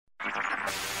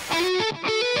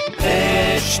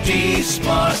HT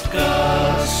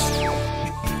Smartcast.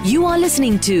 You are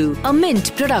listening to a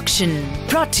Mint production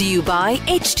brought to you by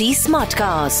HT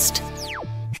Smartcast.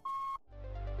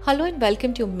 Hello and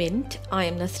welcome to Mint. I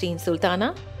am Nasreen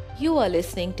Sultana. You are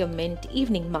listening to Mint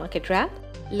Evening Market Wrap.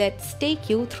 Let's take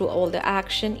you through all the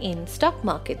action in stock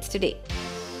markets today.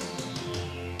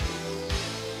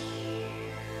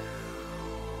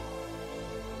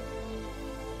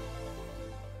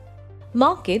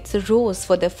 Markets rose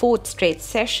for the fourth straight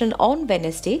session on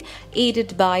Wednesday,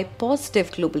 aided by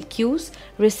positive global cues,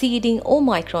 receding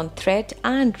Omicron threat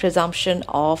and resumption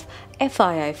of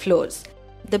FII flows.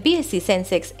 The BSE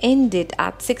Sensex ended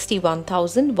at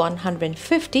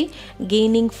 61,150,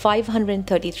 gaining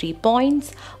 533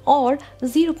 points or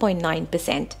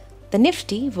 0.9%. The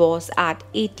Nifty was at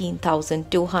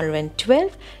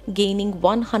 18,212, gaining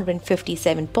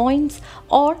 157 points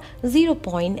or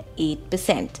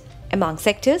 0.8%. Among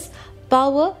sectors,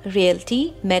 power,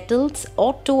 realty, metals,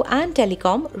 auto and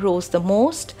telecom rose the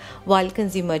most, while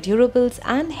consumer durables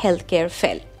and healthcare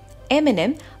fell.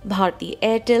 M&M, Bharti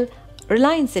Airtel,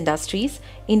 Reliance Industries,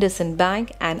 IndusInd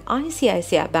Bank and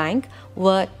ICICI Bank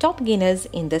were top gainers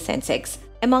in the Sensex.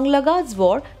 Among laggards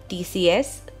were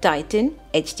TCS, Titan,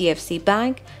 HDFC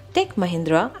Bank, Tech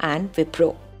Mahindra and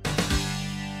Wipro.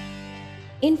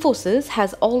 Infosys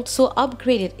has also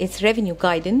upgraded its revenue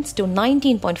guidance to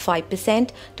 19.5%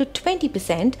 to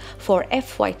 20% for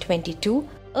FY22.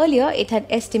 Earlier, it had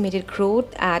estimated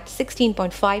growth at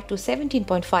 16.5 to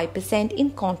 17.5% in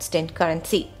constant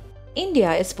currency.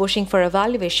 India is pushing for a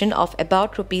valuation of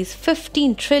about Rs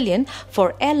 15 trillion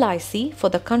for LIC for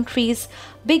the country's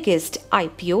biggest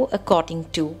IPO, according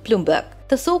to Bloomberg.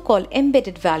 The so-called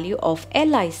embedded value of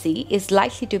LIC is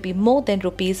likely to be more than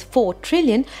Rs 4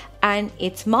 trillion and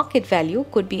its market value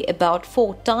could be about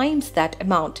 4 times that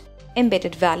amount.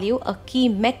 Embedded value, a key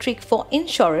metric for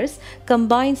insurers,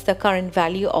 combines the current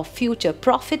value of future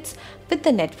profits with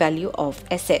the net value of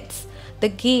assets. The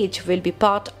gauge will be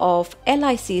part of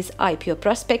LIC's IPO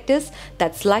prospectus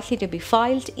that's likely to be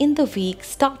filed in the week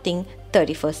starting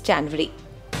 31st January.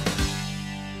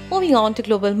 Moving on to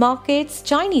global markets,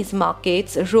 Chinese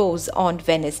markets rose on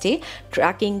Wednesday,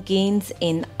 tracking gains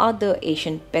in other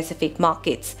Asian Pacific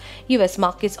markets. US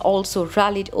markets also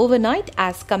rallied overnight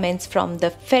as comments from the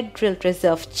Federal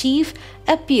Reserve chief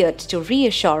appeared to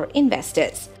reassure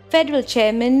investors. Federal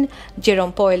Chairman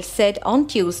Jerome Powell said on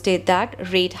Tuesday that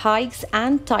rate hikes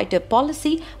and tighter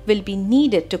policy will be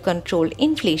needed to control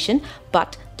inflation,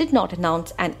 but did not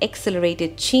announce an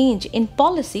accelerated change in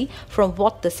policy from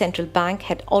what the central bank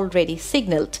had already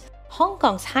signaled. Hong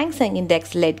Kong's Hang Seng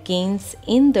Index led gains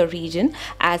in the region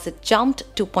as it jumped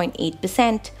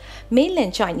 2.8%.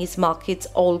 Mainland Chinese markets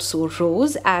also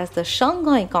rose as the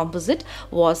Shanghai Composite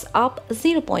was up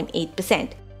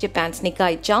 0.8%. Japan's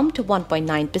Nikkei jumped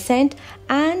 1.9%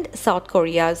 and South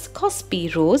Korea's Kospi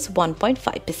rose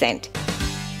 1.5%.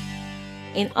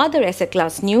 In other asset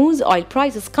class news, oil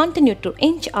prices continued to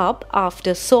inch up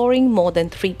after soaring more than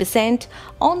 3%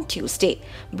 on Tuesday.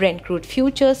 Brent crude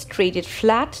futures traded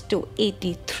flat to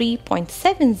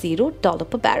 $83.70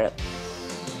 per barrel.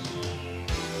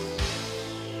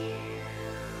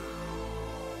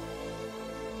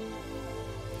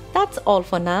 That's all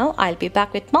for now. I'll be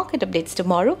back with market updates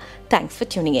tomorrow. Thanks for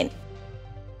tuning in.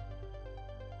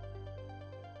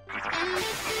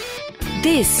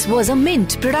 This was a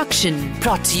Mint production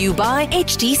brought to you by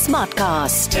HT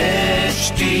Smartcast.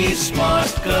 HT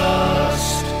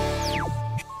Smartcast.